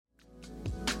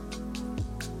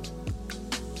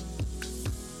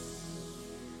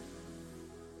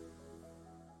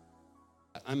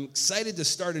I'm excited to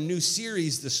start a new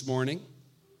series this morning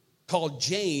called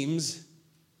James,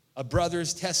 a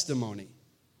Brother's Testimony.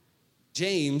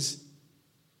 James,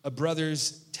 a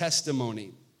Brother's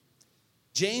Testimony.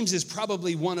 James is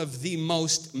probably one of the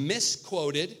most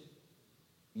misquoted,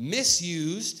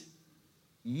 misused,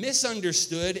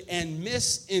 misunderstood, and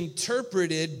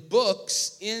misinterpreted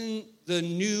books in the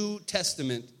New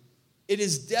Testament. It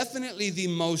is definitely the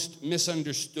most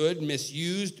misunderstood,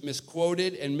 misused,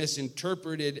 misquoted, and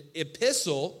misinterpreted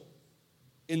epistle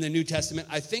in the New Testament.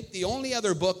 I think the only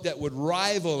other book that would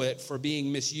rival it for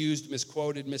being misused,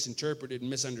 misquoted, misinterpreted, and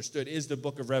misunderstood is the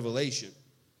book of Revelation.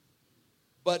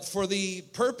 But for the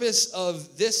purpose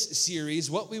of this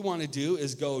series, what we want to do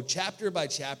is go chapter by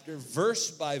chapter, verse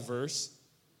by verse,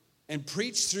 and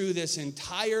preach through this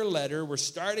entire letter. We're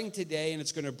starting today, and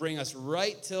it's going to bring us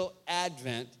right till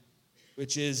Advent,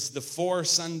 which is the 4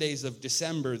 Sundays of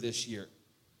December this year.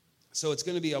 So it's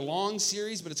going to be a long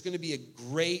series, but it's going to be a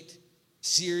great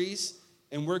series,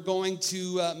 and we're going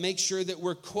to make sure that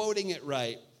we're quoting it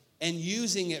right, and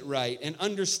using it right, and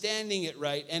understanding it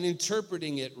right, and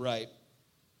interpreting it right.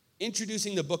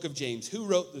 Introducing the book of James. Who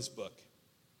wrote this book?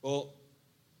 Well,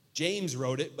 James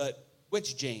wrote it, but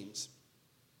which James?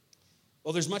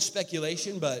 Well, there's much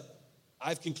speculation, but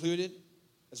I've concluded,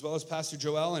 as well as Pastor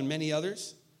Joel and many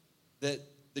others, that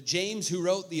the James who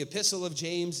wrote the Epistle of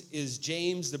James is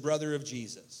James, the brother of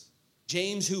Jesus.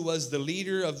 James, who was the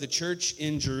leader of the church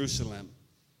in Jerusalem.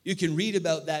 You can read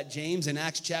about that James in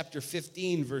Acts chapter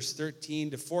 15, verse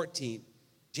 13 to 14.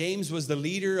 James was the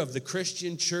leader of the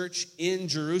Christian church in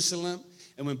Jerusalem.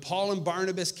 And when Paul and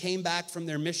Barnabas came back from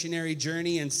their missionary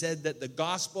journey and said that the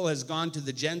gospel has gone to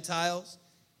the Gentiles,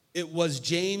 it was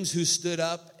James who stood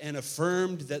up and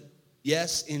affirmed that,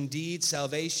 yes, indeed,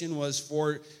 salvation was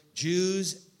for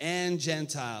Jews and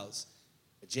Gentiles.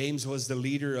 James was the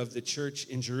leader of the church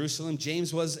in Jerusalem.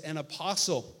 James was an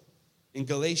apostle. In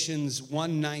Galatians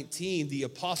 1:19, the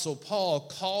apostle Paul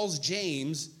calls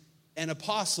James an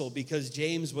apostle because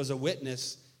James was a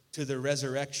witness to the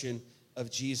resurrection of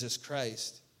Jesus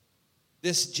Christ.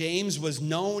 This James was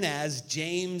known as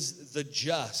James the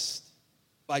Just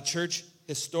by church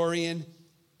historian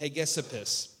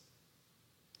Hegesippus.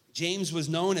 James was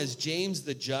known as James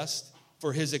the Just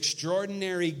for his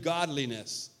extraordinary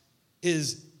godliness,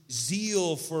 his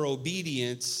zeal for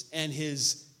obedience, and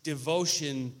his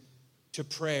devotion to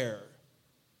prayer.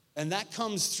 And that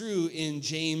comes through in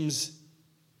James,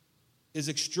 his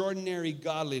extraordinary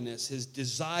godliness, his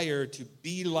desire to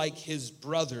be like his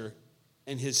brother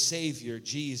and his Savior,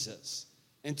 Jesus,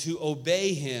 and to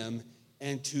obey him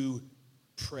and to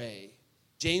pray.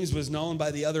 James was known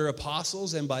by the other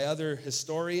apostles and by other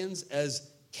historians as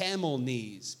camel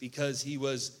knees because he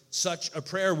was such a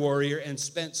prayer warrior and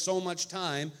spent so much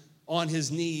time on his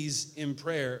knees in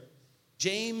prayer.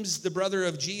 James, the brother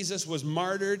of Jesus, was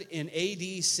martyred in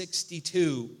AD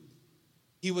 62.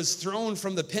 He was thrown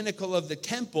from the pinnacle of the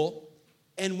temple,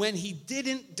 and when he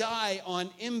didn't die on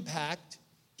impact,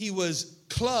 he was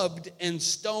clubbed and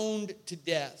stoned to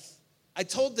death. I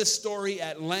told this story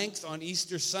at length on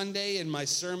Easter Sunday in my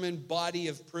sermon, Body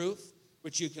of Proof,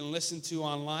 which you can listen to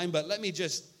online, but let me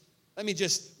just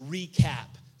recap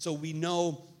so we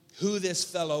know who this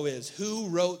fellow is, who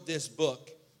wrote this book.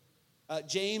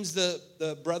 James,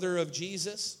 the brother of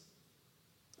Jesus,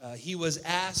 he was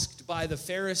asked by the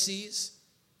Pharisees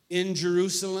in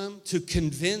Jerusalem to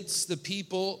convince the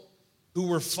people who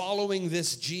were following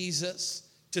this Jesus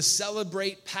to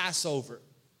celebrate Passover.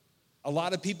 A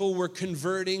lot of people were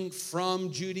converting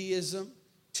from Judaism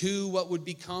to what would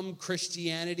become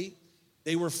Christianity.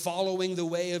 They were following the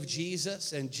way of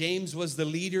Jesus, and James was the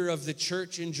leader of the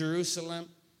church in Jerusalem.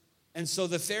 And so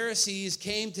the Pharisees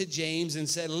came to James and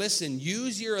said, listen,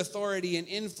 use your authority and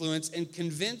influence and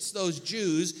convince those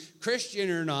Jews,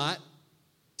 Christian or not,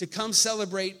 to come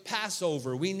celebrate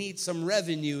Passover. We need some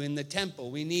revenue in the temple.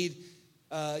 We need,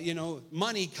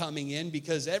 money coming in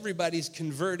because everybody's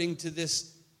converting to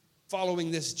this, following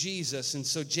this Jesus. And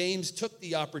so James took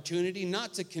the opportunity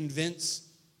not to convince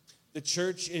the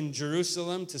church in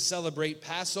Jerusalem to celebrate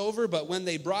Passover, but when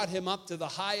they brought him up to the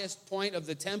highest point of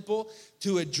the temple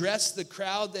to address the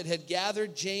crowd that had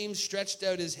gathered, James stretched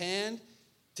out his hand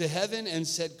to heaven and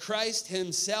said, Christ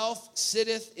himself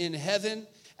sitteth in heaven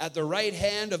at the right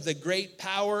hand of the great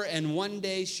power, and one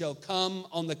day shall come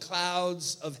on the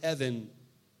clouds of heaven.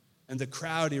 And the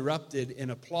crowd erupted in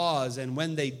applause, and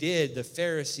when they did, the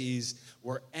Pharisees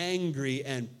were angry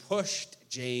and pushed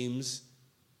James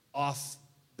off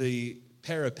the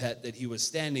parapet that he was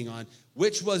standing on,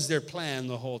 which was their plan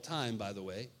the whole time, by the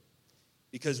way,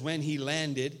 because when he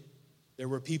landed, there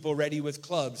were people ready with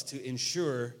clubs to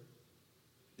ensure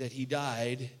that he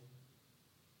died.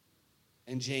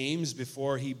 And James,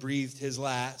 before he breathed his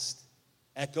last,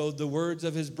 echoed the words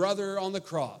of his brother on the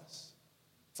cross,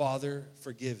 "Father,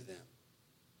 forgive them.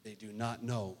 They do not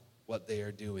know what they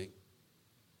are doing."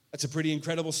 That's a pretty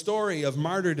incredible story of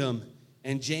martyrdom.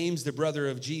 And James, the brother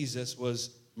of Jesus, was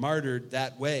martyred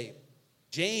that way.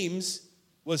 James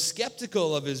was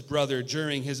skeptical of his brother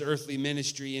during his earthly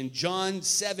ministry. In John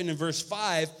 7 and verse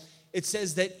 5, it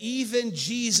says that even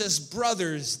Jesus'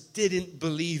 brothers didn't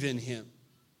believe in him.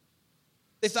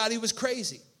 They thought he was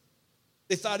crazy.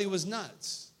 They thought he was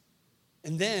nuts.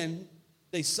 And then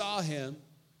they saw him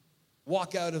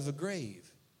walk out of a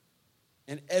grave.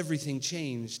 And everything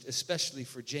changed, especially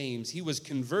for James. He was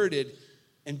converted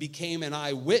and became an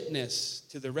eyewitness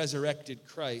to the resurrected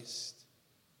Christ.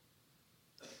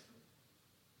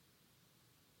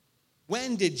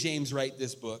 When did James write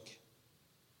this book?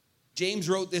 James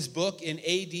wrote this book in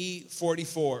AD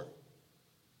 44.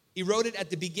 He wrote it at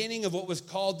the beginning of what was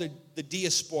called the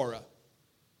Diaspora.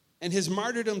 And his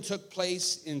martyrdom took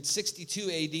place in 62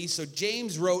 AD. So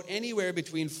James wrote anywhere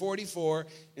between 44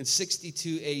 and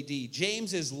 62 AD.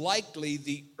 James is likely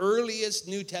the earliest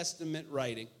New Testament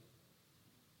writing.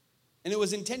 And it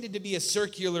was intended to be a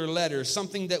circular letter,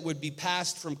 something that would be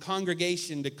passed from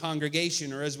congregation to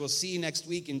congregation, or as we'll see next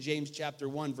week in James chapter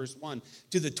 1, verse 1,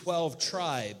 to the 12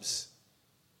 tribes.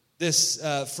 This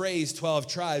phrase, 12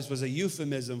 tribes, was a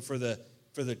euphemism for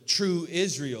the true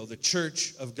Israel, the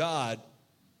church of God.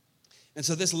 And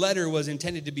so this letter was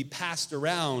intended to be passed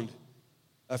around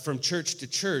from church to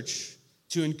church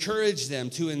to encourage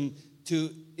them, to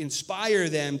inspire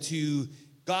them to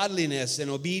godliness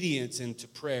and obedience and to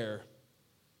prayer.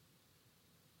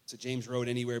 So James wrote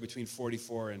anywhere between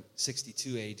 44 and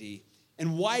 62 AD.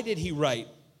 And why did he write?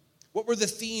 What were the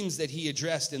themes that he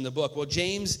addressed in the book? Well,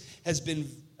 James has been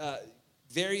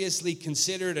variously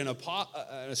considered an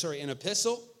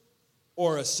epistle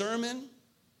or a sermon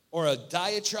or a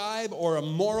diatribe or a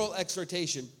moral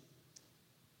exhortation.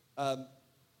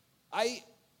 I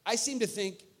seem to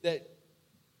think that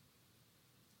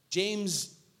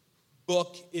James'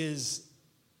 book is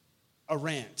a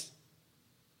rant.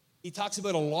 He talks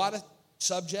about a lot of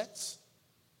subjects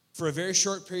for a very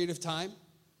short period of time.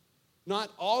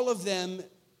 Not all of them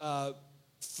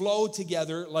flow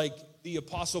together like the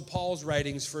Apostle Paul's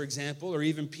writings, for example, or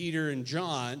even Peter and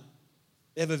John.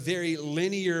 They have a very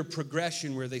linear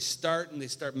progression where they start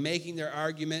making their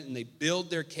argument and they build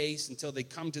their case until they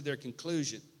come to their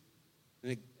conclusion.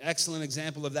 An excellent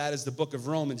example of that is the book of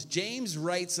Romans. James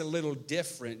writes a little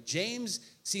different. James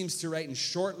seems to write in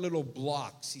short little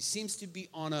blocks. He seems to be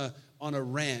on a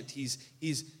rant.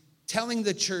 He's telling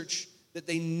the church that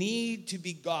they need to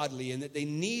be godly and that they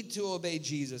need to obey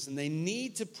Jesus and they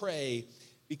need to pray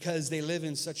because they live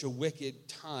in such a wicked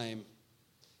time.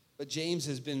 But James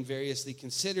has been variously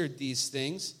considered these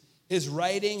things. His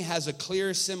writing has a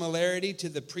clear similarity to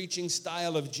the preaching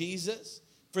style of Jesus.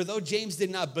 For though James did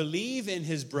not believe in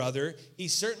his brother, he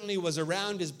certainly was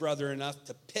around his brother enough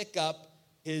to pick up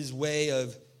his way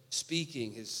of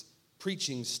speaking, his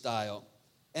preaching style.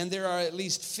 And there are at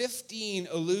least 15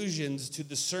 allusions to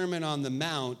the Sermon on the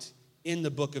Mount in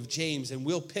the book of James, and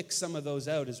we'll pick some of those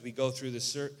out as we go through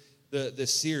the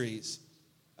series.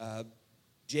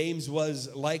 James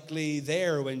was likely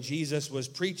there when Jesus was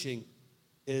preaching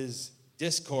his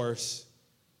discourse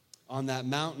on that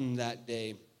mountain that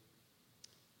day.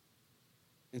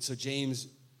 And so James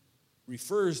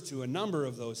refers to a number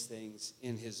of those things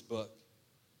in his book.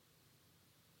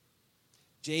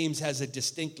 James has a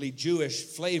distinctly Jewish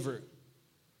flavor,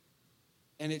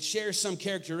 and it shares some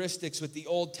characteristics with the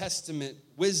Old Testament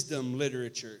wisdom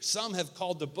literature. Some have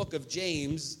called the book of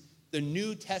James the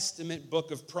New Testament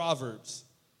book of Proverbs.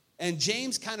 And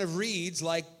James kind of reads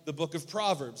like the book of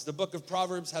Proverbs. The book of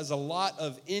Proverbs has a lot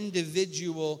of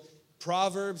individual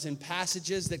proverbs and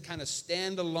passages that kind of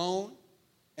stand alone.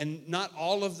 And not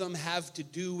all of them have to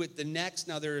do with the next.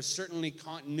 Now, there is certainly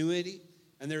continuity,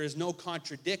 and there is no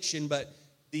contradiction, but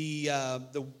the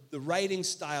writing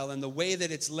style and the way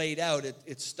that it's laid out,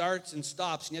 it starts and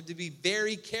stops. And you have to be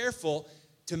very careful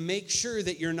to make sure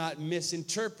that you're not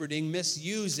misinterpreting,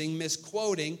 misusing,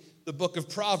 misquoting the book of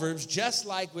Proverbs, just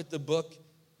like with the book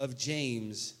of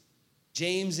James.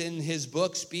 James, in his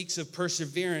book, speaks of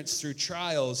perseverance through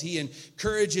trials. He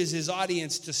encourages his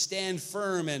audience to stand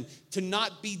firm and to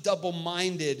not be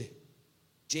double-minded.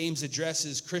 James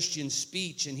addresses Christian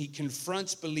speech, and he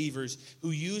confronts believers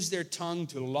who use their tongue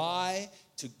to lie,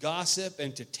 to gossip,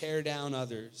 and to tear down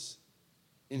others.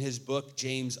 In his book,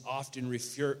 James often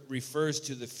refers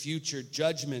to the future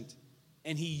judgment,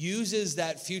 and he uses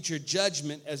that future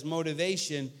judgment as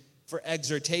motivation for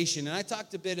exhortation. And I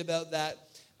talked a bit about that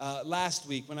last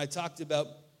week when I talked about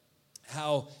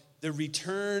how the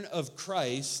return of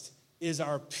Christ is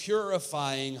our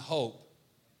purifying hope.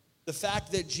 The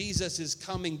fact that Jesus is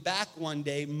coming back one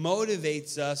day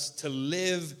motivates us to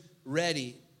live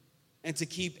ready and to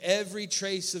keep every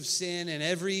trace of sin and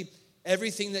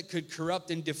everything that could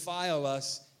corrupt and defile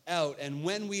us out. And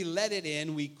when we let it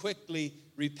in, we quickly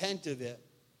repent of it,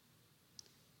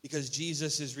 because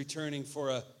Jesus is returning for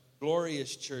a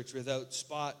glorious church without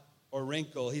spot or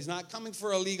wrinkle. He's not coming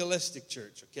for a legalistic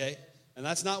church, okay? And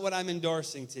that's not what I'm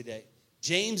endorsing today.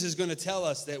 James is going to tell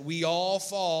us that we all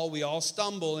fall, we all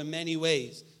stumble in many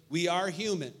ways. We are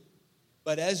human.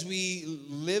 But as we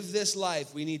live this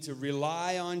life, we need to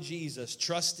rely on Jesus,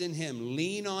 trust in him,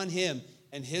 lean on him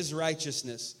and his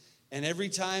righteousness. And every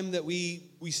time that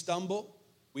we stumble,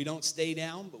 we don't stay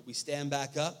down, but we stand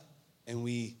back up and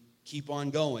we keep on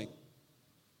going.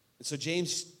 And so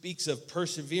James speaks of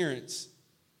perseverance,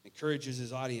 encourages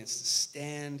his audience to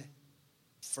stand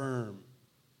firm,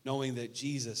 knowing that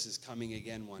Jesus is coming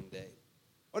again one day.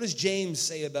 What does James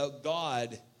say about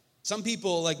God? Some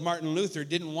people, like Martin Luther,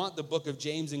 didn't want the book of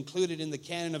James included in the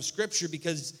canon of Scripture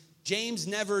because James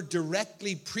never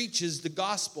directly preaches the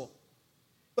gospel.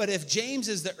 But if James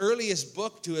is the earliest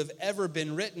book to have ever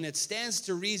been written, it stands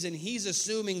to reason he's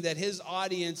assuming that his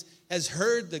audience has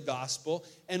heard the gospel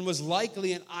and was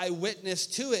likely an eyewitness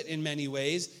to it in many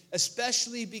ways,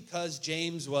 especially because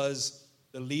James was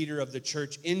the leader of the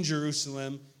church in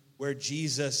Jerusalem, where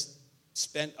Jesus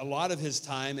spent a lot of his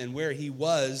time and where he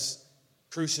was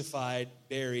crucified,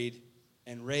 buried,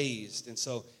 and raised. And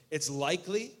so it's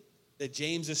likely that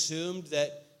James assumed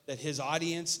that his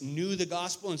audience knew the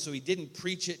gospel, and so he didn't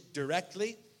preach it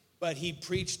directly, but he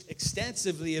preached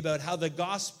extensively about how the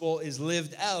gospel is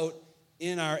lived out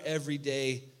in our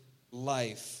everyday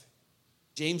life.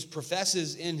 James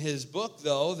professes in his book,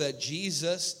 though, that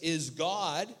Jesus is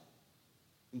God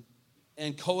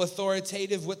and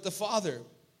co-authoritative with the Father.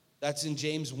 That's in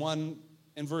James 1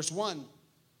 and verse 1.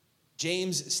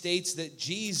 James states that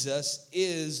Jesus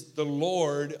is the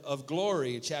Lord of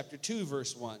glory, chapter 2,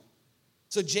 verse 1.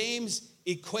 So James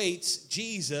equates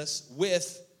Jesus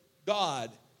with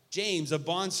God. James, a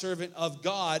bondservant of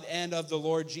God and of the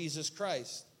Lord Jesus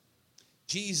Christ.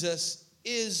 Jesus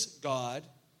is God,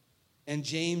 and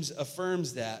James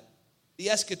affirms that. The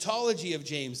eschatology of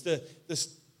James, the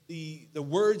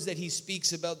words that he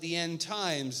speaks about the end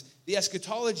times, the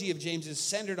eschatology of James is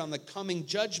centered on the coming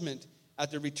judgment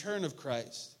at the return of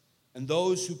Christ. And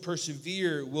those who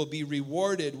persevere will be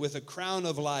rewarded with a crown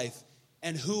of life.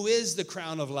 And who is the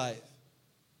crown of life?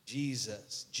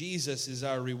 Jesus. Jesus is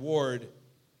our reward.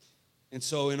 And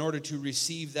so in order to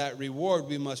receive that reward,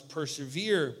 we must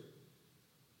persevere.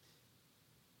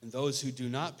 And those who do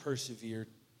not persevere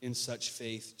in such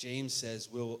faith, James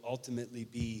says, will ultimately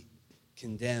be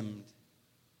condemned.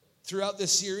 Throughout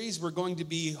this series, we're going to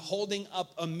be holding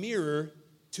up a mirror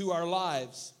to our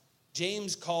lives.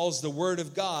 James calls the Word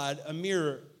of God a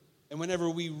mirror. And whenever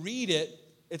we read it,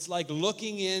 it's like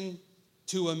looking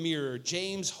into a mirror.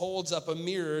 James holds up a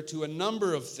mirror to a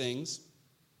number of things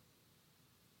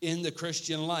in the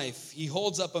Christian life. He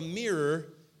holds up a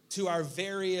mirror to our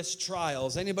various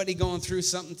trials. Anybody going through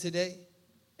something today?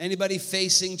 Anybody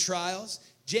facing trials?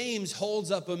 James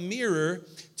holds up a mirror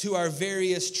to our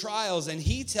various trials, and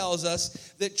he tells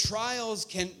us that trials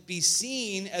can be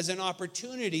seen as an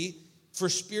opportunity for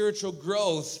spiritual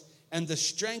growth and the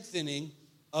strengthening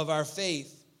of our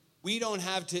faith. We don't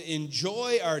have to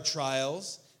enjoy our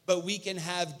trials, but we can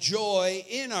have joy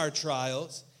in our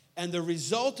trials, and the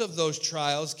result of those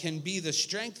trials can be the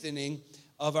strengthening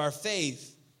of our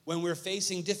faith. When we're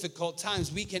facing difficult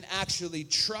times, we can actually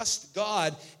trust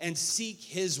God and seek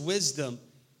his wisdom.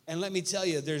 And let me tell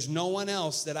you, there's no one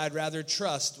else that I'd rather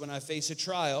trust when I face a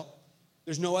trial.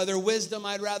 There's no other wisdom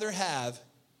I'd rather have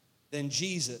than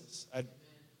Jesus.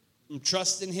 I'm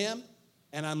trusting him,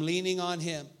 and I'm leaning on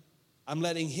him. I'm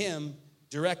letting him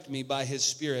direct me by his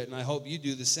Spirit, and I hope you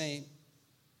do the same.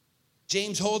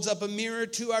 James holds up a mirror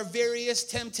to our various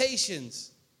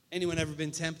temptations. Anyone ever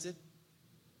been tempted?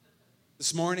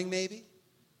 This morning, maybe?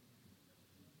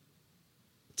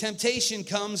 Temptation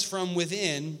comes from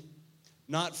within,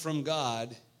 not from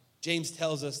God. James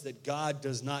tells us that God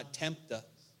does not tempt us.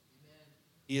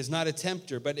 He is not a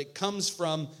tempter, but it comes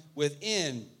from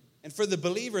within. And for the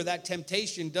believer, that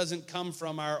temptation doesn't come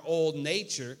from our old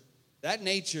nature. That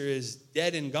nature is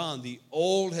dead and gone. The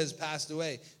old has passed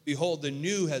away. Behold, the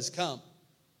new has come.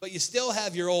 But you still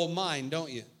have your old mind, don't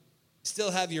you? You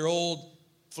still have your old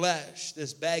flesh,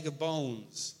 this bag of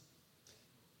bones.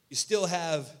 You still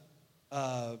have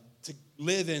to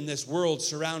live in this world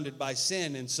surrounded by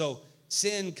sin. And so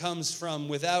sin comes from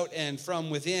without and from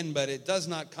within, but it does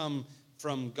not come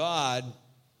from God.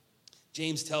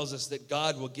 James tells us that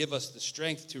God will give us the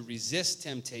strength to resist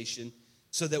temptation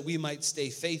so that we might stay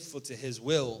faithful to his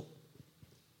will.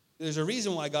 There's a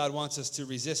reason why God wants us to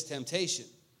resist temptation.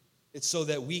 It's so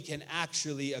that we can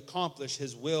actually accomplish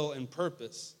his will and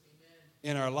purpose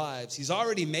in our lives. He's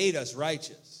already made us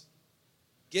righteous.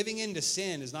 Giving in to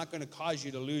sin is not going to cause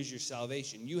you to lose your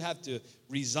salvation. You have to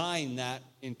resign that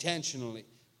intentionally.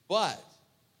 But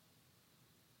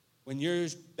when you're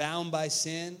bound by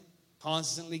sin,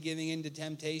 constantly giving in to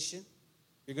temptation,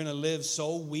 you're going to live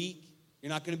so weak. You're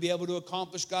not going to be able to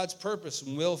accomplish God's purpose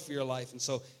and will for your life. And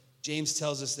so James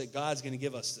tells us that God's going to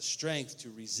give us the strength to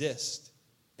resist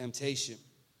temptation.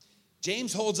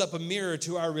 James holds up a mirror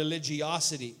to our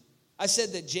religiosity. I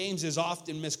said that James is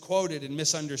often misquoted and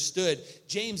misunderstood.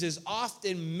 James is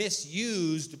often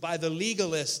misused by the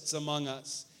legalists among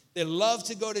us. They love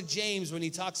to go to James when he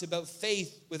talks about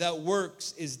faith without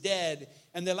works is dead.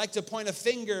 And they like to point a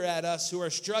finger at us who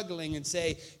are struggling and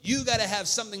say, you got to have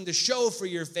something to show for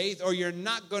your faith or you're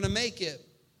not going to make it.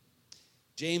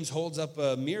 James holds up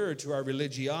a mirror to our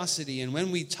religiosity. And when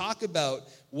we talk about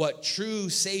what true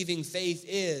saving faith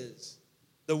is,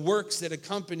 the works that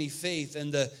accompany faith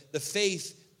and the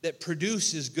faith that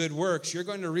produces good works, you're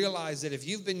going to realize that if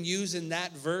you've been using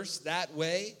that verse that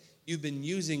way, you've been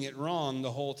using it wrong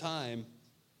the whole time.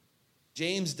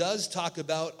 James does talk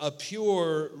about a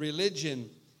pure religion,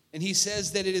 and he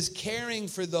says that it is caring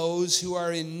for those who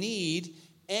are in need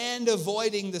and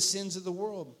avoiding the sins of the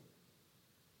world.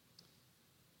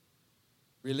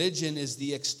 Religion is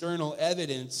the external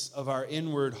evidence of our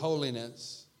inward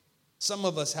holiness. Some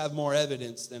of us have more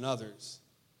evidence than others.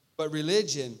 But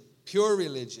religion, pure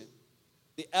religion,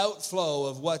 the outflow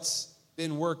of what's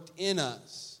been worked in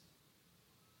us,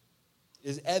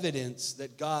 is evidence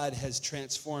that God has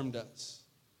transformed us.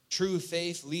 True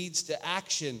faith leads to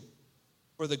action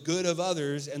for the good of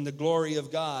others and the glory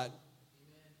of God.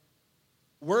 Amen.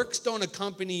 Works don't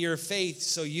accompany your faith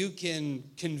so you can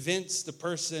convince the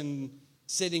person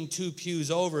sitting 2 pews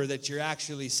over that you're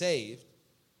actually saved.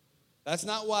 That's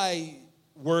not why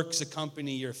works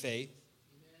accompany your faith.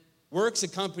 Amen. Works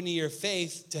accompany your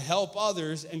faith to help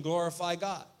others and glorify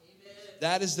God. Amen.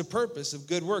 That is the purpose of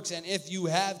good works. And if you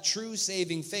have true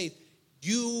saving faith,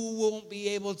 you won't be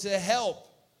able to help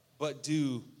but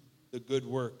do the good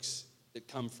works that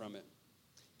come from it.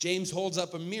 James holds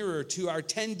up a mirror to our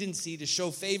tendency to show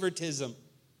favoritism.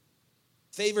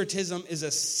 Favoritism is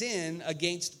a sin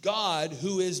against God,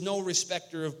 who is no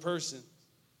respecter of persons.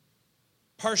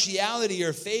 Partiality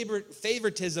or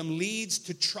favoritism leads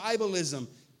to tribalism,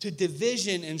 to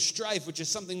division and strife, which is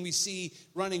something we see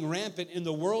running rampant in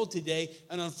the world today,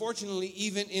 and unfortunately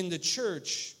even in the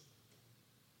church.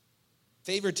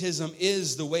 Favoritism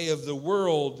is the way of the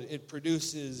world. It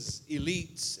produces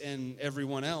elites and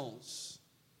everyone else.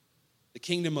 The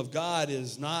kingdom of God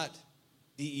is not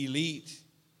the elite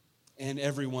and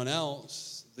everyone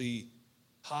else, the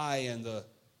high and the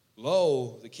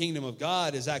low. The kingdom of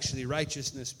God is actually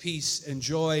righteousness, peace, and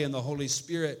joy in the Holy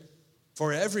Spirit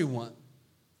for everyone.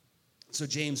 So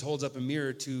James holds up a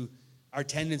mirror to our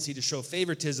tendency to show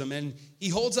favoritism, and he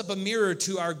holds up a mirror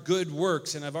to our good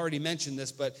works. And I've already mentioned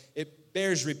this, but it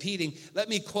bears repeating. Let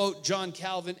me quote John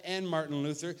Calvin and Martin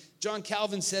Luther. John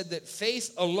Calvin said that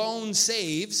faith alone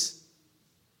saves,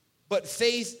 but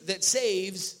faith that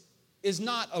saves is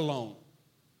not alone.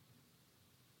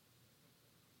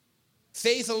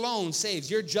 Faith alone saves.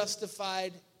 You're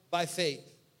justified by faith.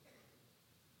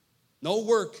 No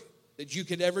work that you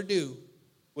could ever do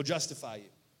will justify you.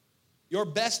 Your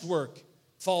best work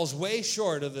falls way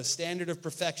short of the standard of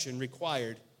perfection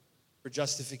required for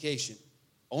justification.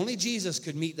 Only Jesus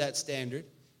could meet that standard,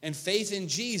 and faith in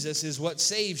Jesus is what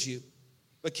saves you.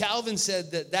 But Calvin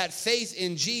said that faith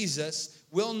in Jesus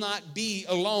will not be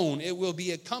alone. It will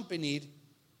be accompanied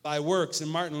by works. And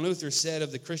Martin Luther said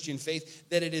of the Christian faith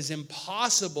that it is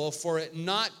impossible for it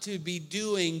not to be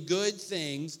doing good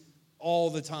things all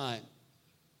the time.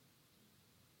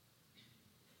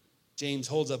 James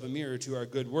holds up a mirror to our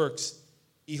good works.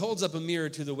 He holds up a mirror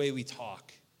to the way we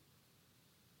talk.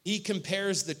 He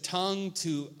compares the tongue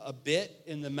to a bit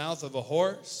in the mouth of a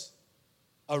horse,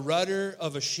 a rudder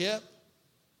of a ship.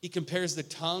 He compares the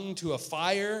tongue to a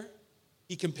fire.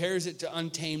 He compares it to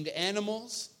untamed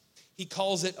animals. He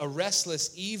calls it a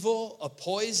restless evil, a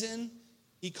poison.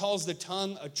 He calls the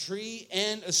tongue a tree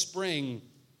and a spring.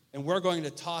 And we're going to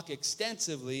talk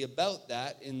extensively about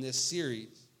that in this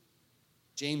series.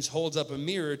 James holds up a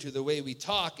mirror to the way we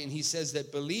talk, and he says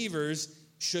that believers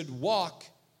should walk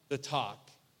the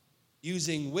talk,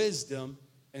 using wisdom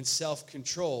and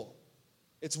self-control.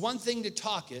 It's one thing to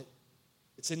talk it,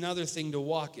 it's another thing to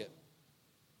walk it.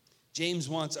 James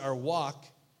wants our walk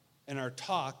and our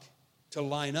talk to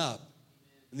line up.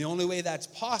 And the only way that's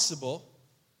possible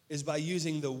is by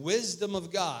using the wisdom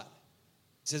of God.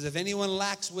 He says, if anyone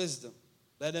lacks wisdom,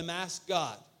 let him ask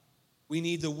God. We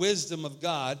need the wisdom of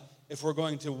God if we're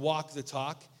going to walk the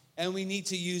talk. And we need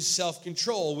to use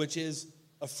self-control, which is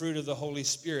a fruit of the Holy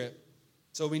Spirit.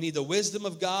 So we need the wisdom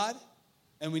of God,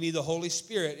 and we need the Holy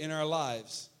Spirit in our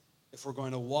lives if we're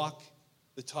going to walk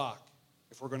the talk,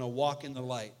 if we're going to walk in the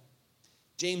light.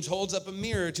 James holds up a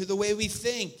mirror to the way we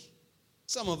think.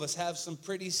 Some of us have some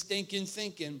pretty stinking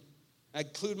thinking. I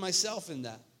include myself in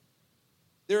that.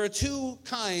 There are two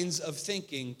kinds of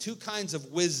thinking, two kinds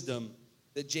of wisdom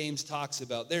that James talks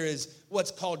about. There is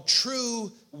what's called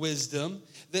true wisdom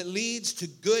that leads to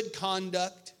good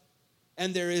conduct,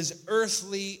 and there is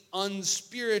earthly,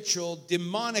 unspiritual,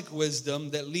 demonic wisdom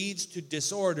that leads to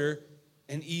disorder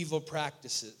and evil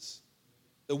practices.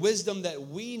 The wisdom that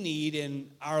we need in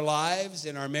our lives,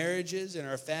 in our marriages, in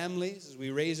our families, as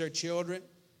we raise our children,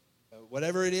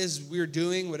 whatever it is we're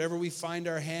doing, whatever we find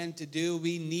our hand to do,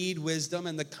 we need wisdom.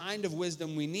 And the kind of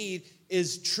wisdom we need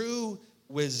is true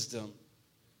wisdom.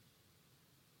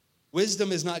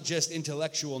 Wisdom is not just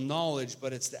intellectual knowledge,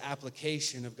 but it's the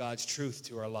application of God's truth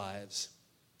to our lives.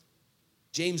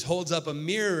 James holds up a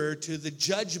mirror to the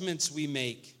judgments we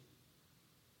make.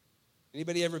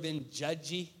 Anybody ever been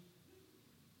judgy?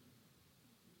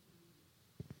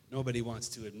 Nobody wants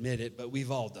to admit it, but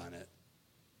we've all done it.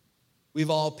 We've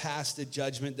all passed a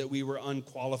judgment that we were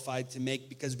unqualified to make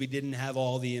because we didn't have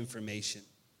all the information.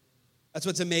 That's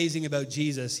what's amazing about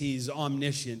Jesus. He's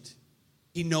omniscient.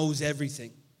 He knows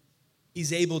everything.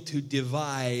 He's able to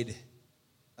divide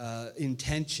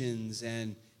intentions,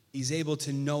 and he's able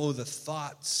to know the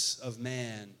thoughts of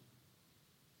man.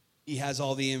 He has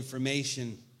all the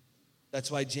information. That's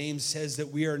why James says that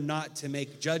we are not to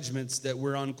make judgments that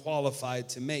we're unqualified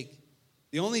to make.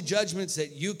 The only judgments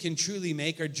that you can truly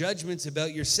make are judgments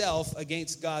about yourself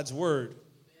against God's word.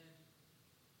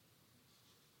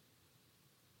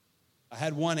 I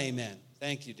had one amen.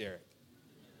 Thank you, Derek.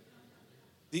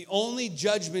 The only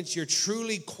judgments you're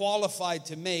truly qualified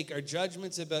to make are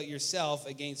judgments about yourself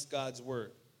against God's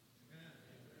word.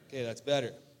 Okay, that's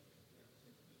better.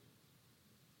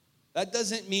 That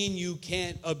doesn't mean you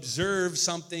can't observe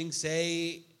something,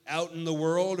 say, out in the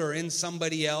world or in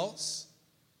somebody else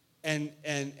and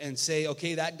say,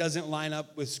 okay, that doesn't line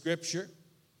up with Scripture.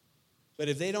 But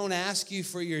if they don't ask you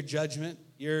for your judgment,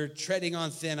 you're treading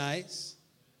on thin ice.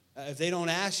 If they don't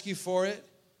ask you for it,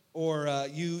 or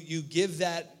you give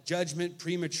that judgment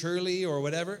prematurely or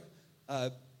whatever,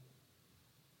 no,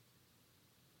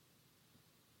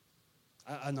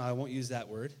 I won't use that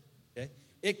word, okay?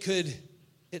 It could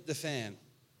hit the fan,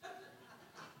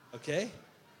 okay?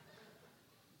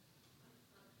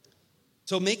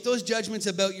 So make those judgments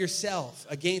about yourself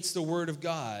against the Word of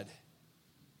God,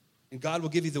 and God will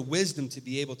give you the wisdom to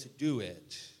be able to do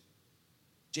it.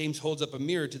 James holds up a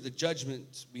mirror to the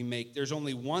judgments we make. There's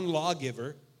only one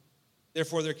lawgiver,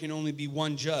 therefore there can only be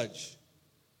one judge.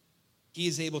 He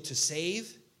is able to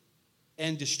save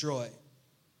and destroy.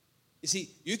 You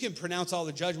see, you can pronounce all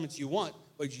the judgments you want,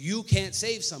 but you can't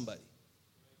save somebody.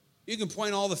 You can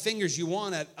point all the fingers you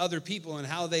want at other people and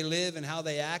how they live and how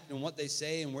they act and what they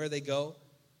say and where they go,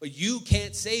 but you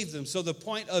can't save them. So the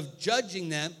point of judging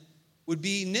them would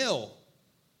be nil.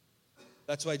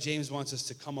 That's why James wants us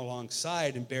to come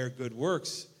alongside and bear good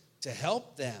works to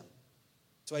help them.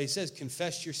 That's why he says,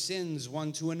 confess your sins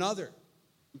one to another.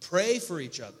 And pray for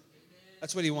each other.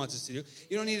 That's what he wants us to do.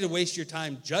 You don't need to waste your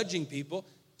time judging people.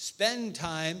 Spend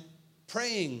time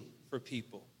praying for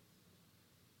people.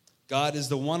 God is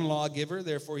the one lawgiver,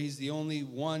 therefore he's the only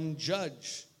one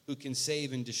judge who can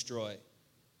save and destroy.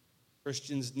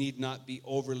 Christians need not be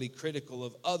overly critical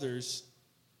of others,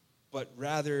 but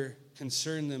rather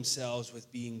concern themselves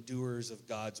with being doers of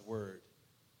God's word.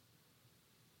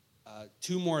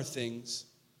 Two more things.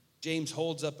 James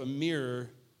holds up a mirror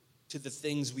to the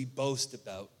things we boast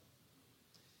about.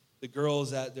 The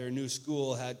girls at their new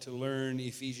school had to learn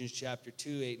Ephesians chapter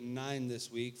 2, 8, and 9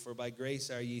 this week. For by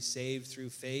grace are ye saved through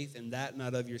faith, and that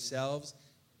not of yourselves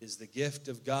is the gift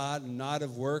of God, not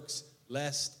of works,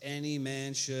 lest any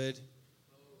man should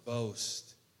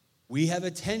boast. We have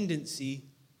a tendency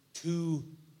to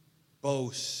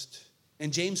boast.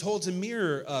 And James holds a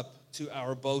mirror up to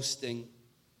our boasting.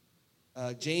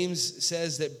 James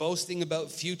says that boasting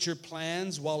about future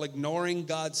plans while ignoring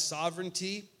God's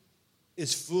sovereignty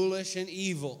is foolish and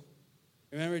evil.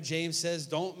 Remember, James says,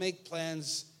 don't make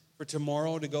plans for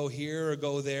tomorrow to go here or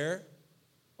go there.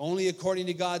 Only according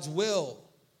to God's will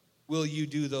will you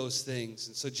do those things.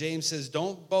 And so James says,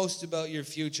 don't boast about your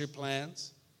future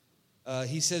plans.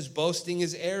 He says boasting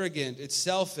is arrogant, it's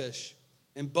selfish.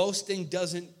 And boasting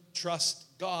doesn't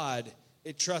trust God.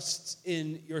 It trusts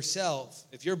in yourself.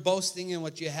 If you're boasting in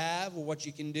what you have or what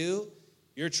you can do,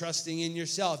 you're trusting in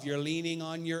yourself. You're leaning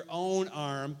on your own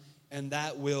arm, and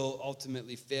that will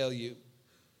ultimately fail you.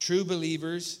 True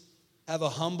believers have a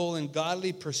humble and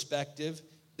godly perspective.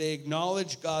 They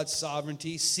acknowledge God's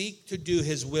sovereignty, seek to do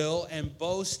his will, and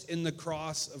boast in the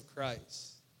cross of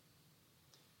Christ.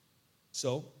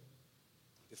 So,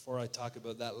 before I talk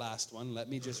about that last one, let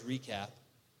me just recap.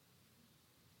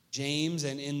 James,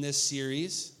 and in this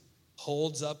series,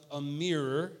 holds up a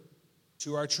mirror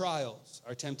to our trials,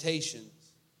 our temptations,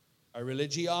 our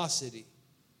religiosity,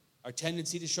 our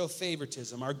tendency to show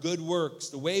favoritism, our good works,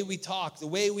 the way we talk, the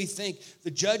way we think,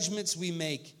 the judgments we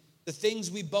make, the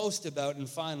things we boast about. And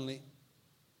finally,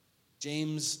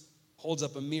 James holds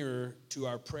up a mirror to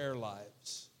our prayer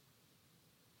lives.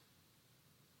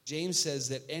 James says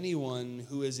that anyone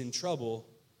who is in trouble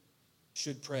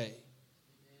should pray.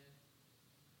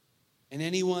 And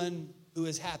anyone who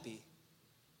is happy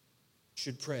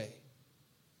should pray.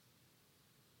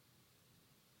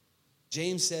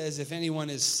 James says if anyone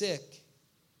is sick,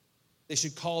 they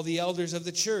should call the elders of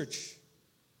the church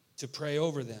to pray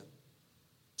over them,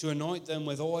 to anoint them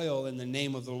with oil in the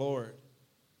name of the Lord.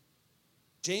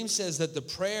 James says that the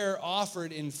prayer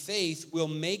offered in faith will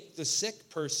make the sick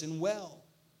person well.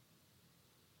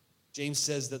 James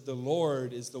says that the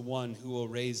Lord is the one who will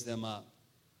raise them up.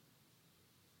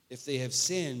 If they have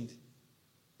sinned,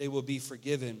 they will be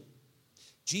forgiven.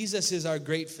 Jesus is our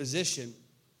great physician.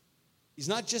 He's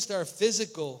not just our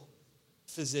physical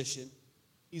physician.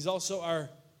 He's also our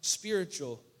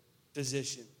spiritual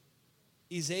physician.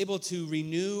 He's able to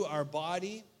renew our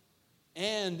body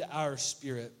and our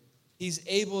spirit. He's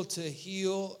able to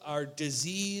heal our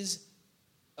disease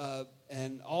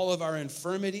and all of our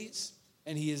infirmities.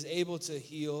 And he is able to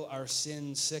heal our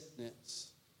sin sickness.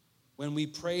 When we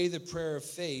pray the prayer of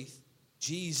faith,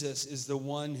 Jesus is the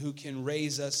one who can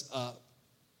raise us up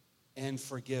and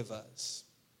forgive us.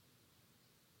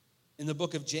 In the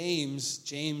book of James,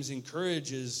 James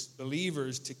encourages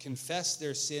believers to confess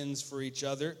their sins for each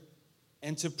other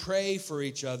and to pray for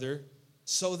each other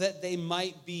so that they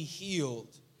might be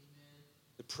healed. Amen.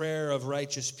 The prayer of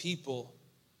righteous people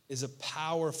is a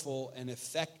powerful and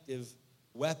effective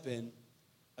weapon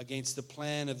against the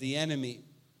plan of the enemy.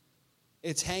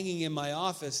 It's hanging in my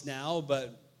office now,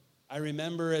 but I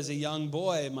remember as a young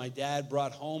boy, my dad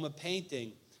brought home a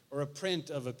painting or a print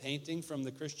of a painting from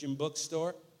the Christian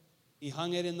bookstore. He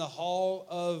hung it in the hall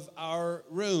of our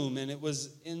room, and it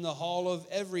was in the hall of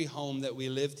every home that we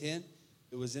lived in.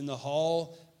 It was in the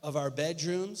hall of our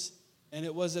bedrooms, and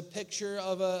it was a picture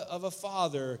of a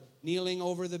father kneeling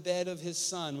over the bed of his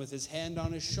son with his hand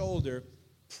on his shoulder,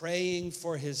 praying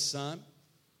for his son.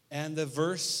 And the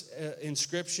verse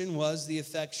inscription was, the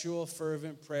effectual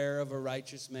fervent prayer of a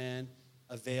righteous man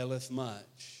availeth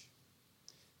much.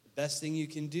 The best thing you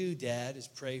can do, Dad, is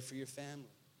pray for your family.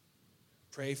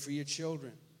 Pray for your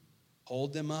children.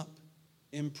 Hold them up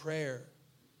in prayer.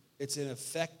 It's an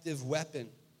effective weapon.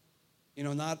 You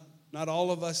know, not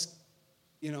all of us,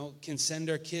 can send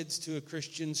our kids to a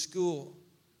Christian school.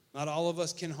 Not all of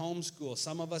us can homeschool.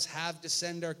 Some of us have to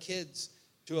send our kids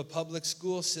to a public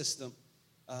school system.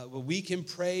 Well, we can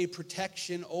pray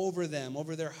protection over them,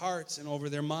 over their hearts and over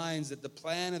their minds, that the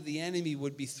plan of the enemy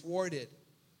would be thwarted.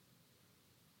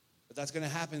 But that's going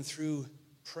to happen through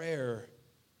prayer,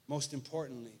 most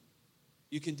importantly.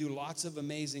 You can do lots of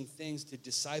amazing things to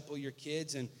disciple your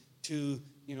kids and to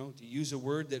use a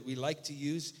word that we like to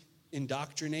use,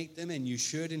 indoctrinate them, and you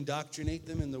should indoctrinate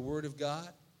them in the Word of God.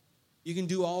 You can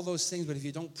do all those things, but if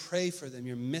you don't pray for them,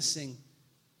 you're missing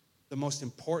the most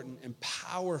important and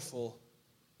powerful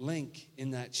link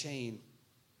in that chain.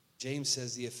 James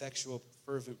says the effectual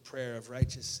fervent prayer of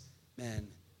righteous men,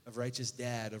 of righteous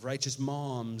dad, of righteous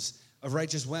moms, of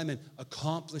righteous women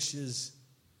accomplishes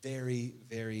very,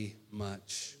 very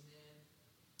much.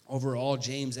 Overall,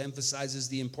 James emphasizes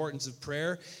the importance of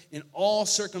prayer in all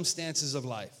circumstances of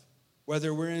life,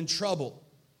 whether we're in trouble,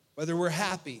 whether we're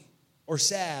happy or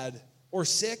sad or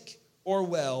sick or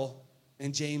well.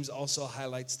 And James also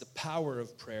highlights the power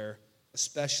of prayer,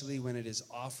 especially when it is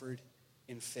offered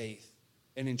in faith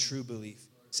and in true belief.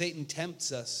 Satan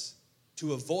tempts us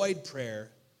to avoid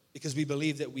prayer because we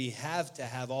believe that we have to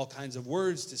have all kinds of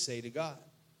words to say to God.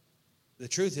 The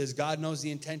truth is, God knows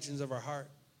the intentions of our heart.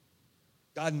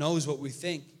 God knows what we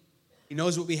think. He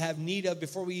knows what we have need of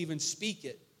before we even speak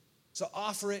it. So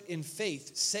offer it in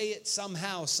faith. Say it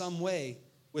somehow, some way,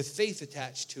 with faith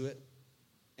attached to it,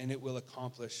 and it will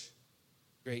accomplish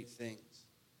great things.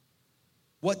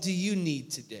 What do you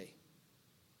need today?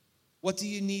 What do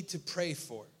you need to pray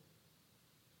for?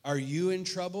 Are you in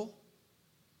trouble?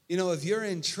 You know, if you're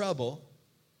in trouble,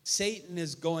 Satan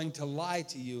is going to lie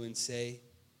to you and say,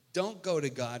 don't go to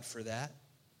God for that.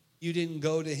 You didn't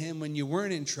go to him when you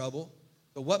weren't in trouble.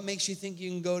 But what makes you think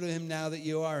you can go to him now that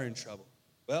you are in trouble?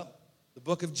 Well, the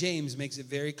book of James makes it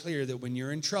very clear that when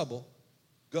you're in trouble,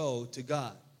 go to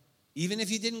God. Even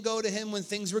if you didn't go to him when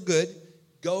things were good,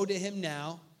 go to him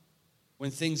now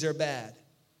when things are bad.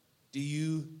 Do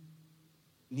you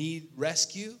need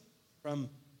rescue from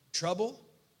trouble?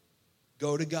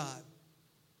 Go to God.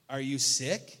 Are you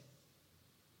sick?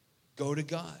 Go to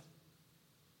God.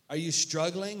 Are you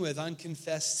struggling with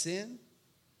unconfessed sin?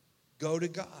 Go to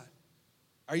God.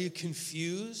 Are you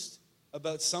confused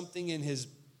about something in his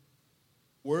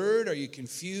word? Are you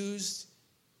confused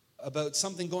about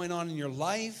something going on in your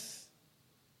life?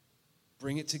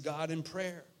 Bring it to God in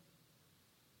prayer.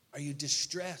 Are you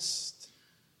distressed?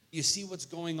 You see what's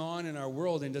going on in our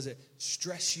world, and does it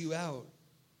stress you out?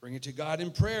 Bring it to God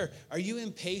in prayer. Are you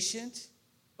impatient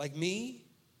like me?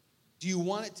 Do you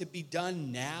want it to be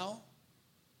done now?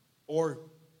 Or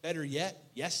better yet,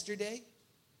 yesterday?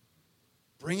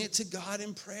 Bring it to God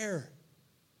in prayer.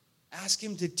 Ask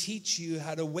him to teach you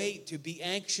how to wait, to be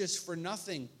anxious for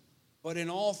nothing, but in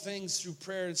all things through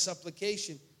prayer and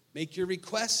supplication. Make your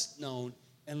requests known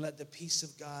and let the peace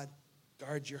of God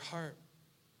guard your heart.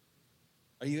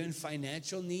 Are you in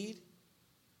financial need?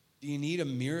 Do you need a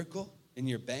miracle in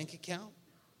your bank account?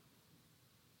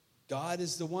 God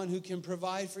is the one who can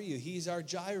provide for you. He's our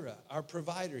Jireh, our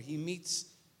provider. He meets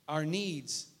our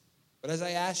needs. But as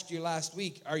I asked you last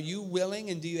week, are you willing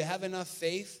and do you have enough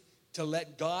faith to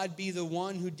let God be the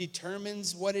one who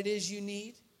determines what it is you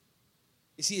need?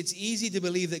 You see, it's easy to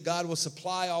believe that God will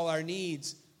supply all our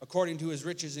needs according to his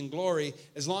riches and glory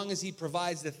as long as he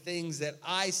provides the things that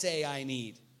I say I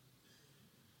need.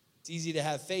 It's easy to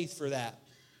have faith for that.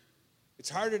 It's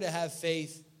harder to have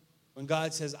faith when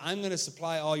God says, I'm going to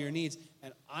supply all your needs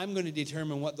and I'm going to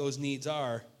determine what those needs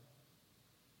are.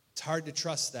 It's hard to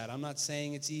trust that. I'm not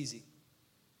saying it's easy.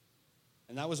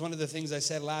 And that was one of the things I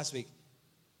said last week.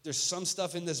 There's some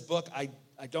stuff in this book, I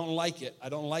don't like it. I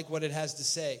don't like what it has to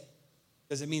say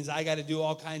because it means I got to do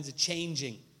all kinds of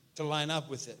changing to line up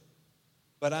with it.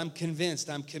 But I'm convinced,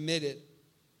 I'm committed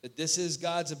that this is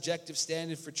God's objective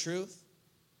standard for truth.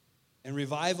 And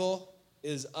revival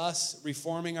is us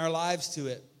reforming our lives to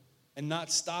it and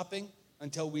not stopping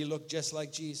until we look just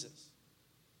like Jesus.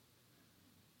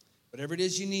 Whatever it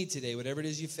is you need today, whatever it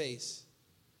is you face,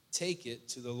 take it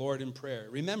to the Lord in prayer.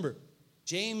 Remember,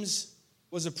 James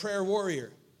was a prayer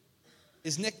warrior.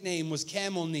 His nickname was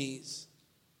Camel Knees.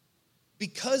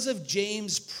 Because of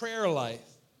James' prayer life,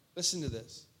 listen to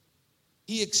this,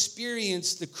 he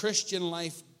experienced the Christian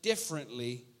life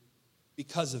differently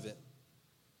because of it.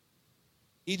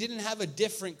 He didn't have a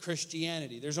different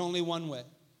Christianity. There's only one way.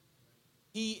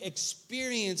 He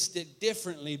experienced it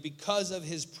differently because of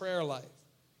his prayer life.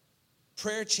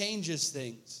 Prayer changes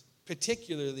things,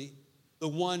 particularly the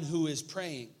one who is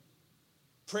praying.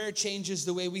 Prayer changes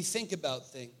the way we think about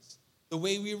things, the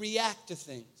way we react to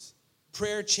things.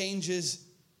 Prayer changes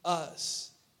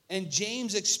us. And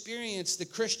James experienced the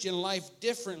Christian life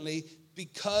differently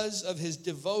because of his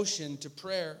devotion to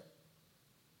prayer.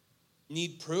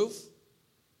 Need proof?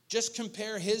 Just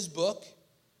compare his book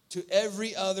to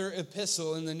every other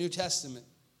epistle in the New Testament.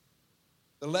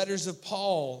 The letters of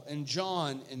Paul and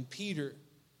John and Peter,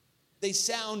 they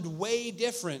sound way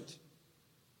different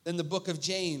than the book of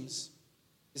James.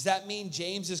 Does that mean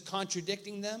James is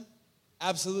contradicting them?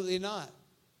 Absolutely not.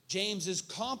 James is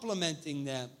complimenting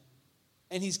them.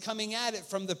 And he's coming at it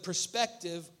from the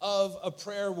perspective of a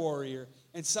prayer warrior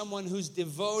and someone who's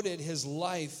devoted his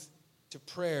life to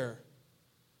prayer.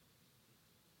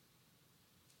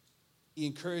 He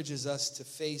encourages us to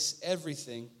face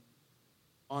everything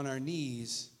on our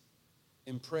knees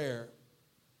in prayer.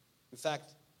 In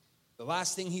fact, the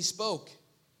last thing he spoke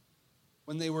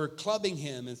when they were clubbing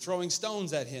him and throwing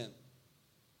stones at him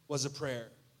was a prayer.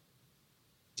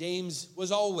 James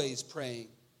was always praying.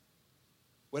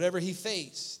 Whatever he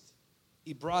faced,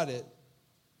 he brought it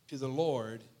to the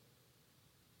Lord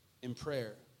in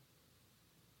prayer.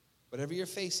 Whatever you're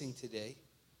facing today,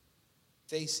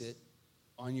 face it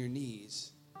on your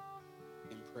knees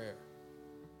in prayer.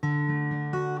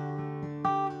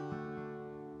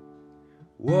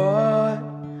 What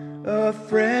a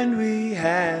friend we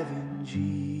have in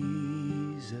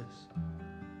Jesus.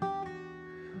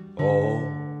 All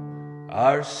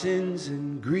our sins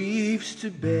and griefs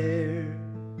to bear.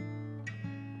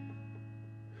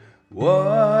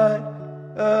 What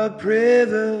a a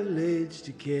privilege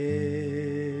to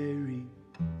carry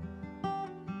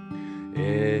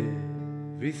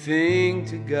everything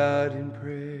to God in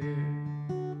prayer.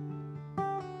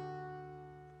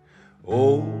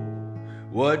 Oh,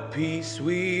 what peace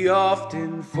we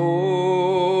often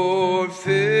forfeit.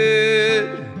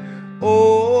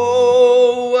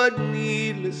 Oh, what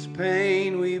needless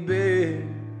pain we bear.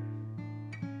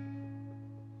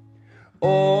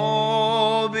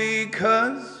 All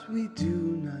because we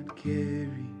do not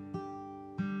carry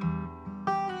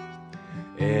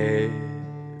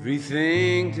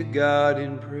everything to God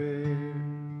in prayer.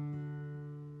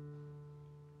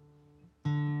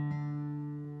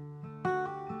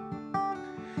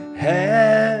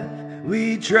 Have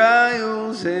we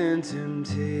trials and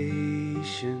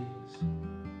temptations?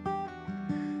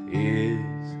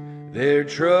 Is there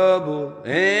trouble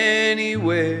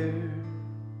anywhere?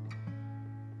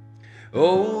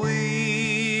 Oh,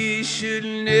 we should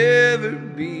never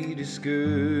be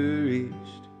discouraged.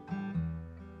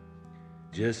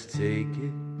 Just take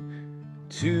it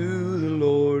to the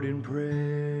Lord in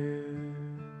prayer.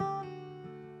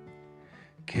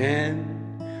 Can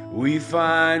we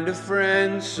find a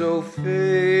friend so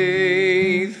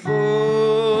faithful,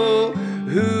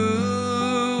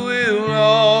 who will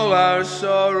all our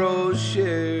sorrows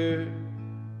share?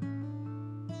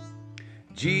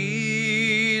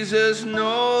 Jesus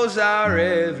knows our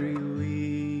every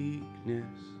weakness.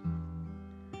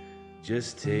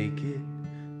 Just take it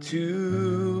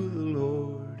to the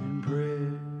Lord in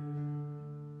prayer.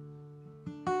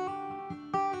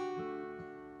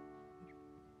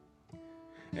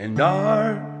 And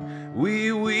are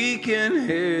we weak and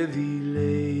heavy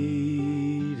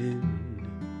laden,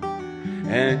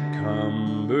 and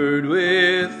cumbered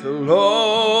with a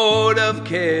load of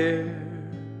care?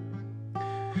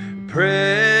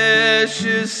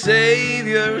 Precious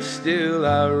Savior, still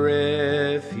our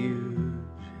refuge.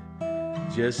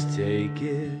 Just take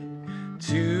it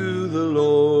to the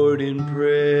Lord in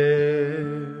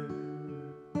prayer.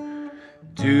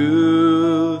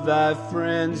 Do thy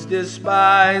friends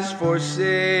despise,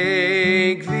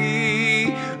 forsake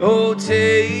thee? Oh,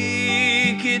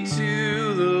 take it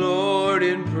to the Lord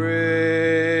in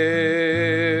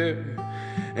prayer.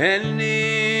 And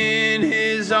in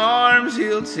his arms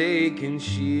he'll take and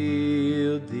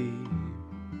shield thee.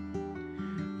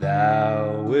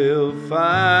 Thou wilt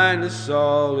find a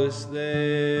solace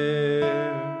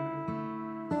there.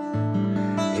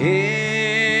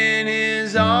 In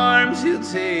his arms he'll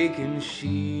take and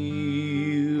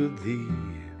shield thee.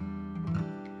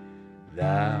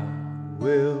 Thou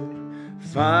wilt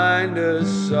find a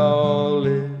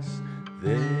solace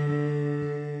there.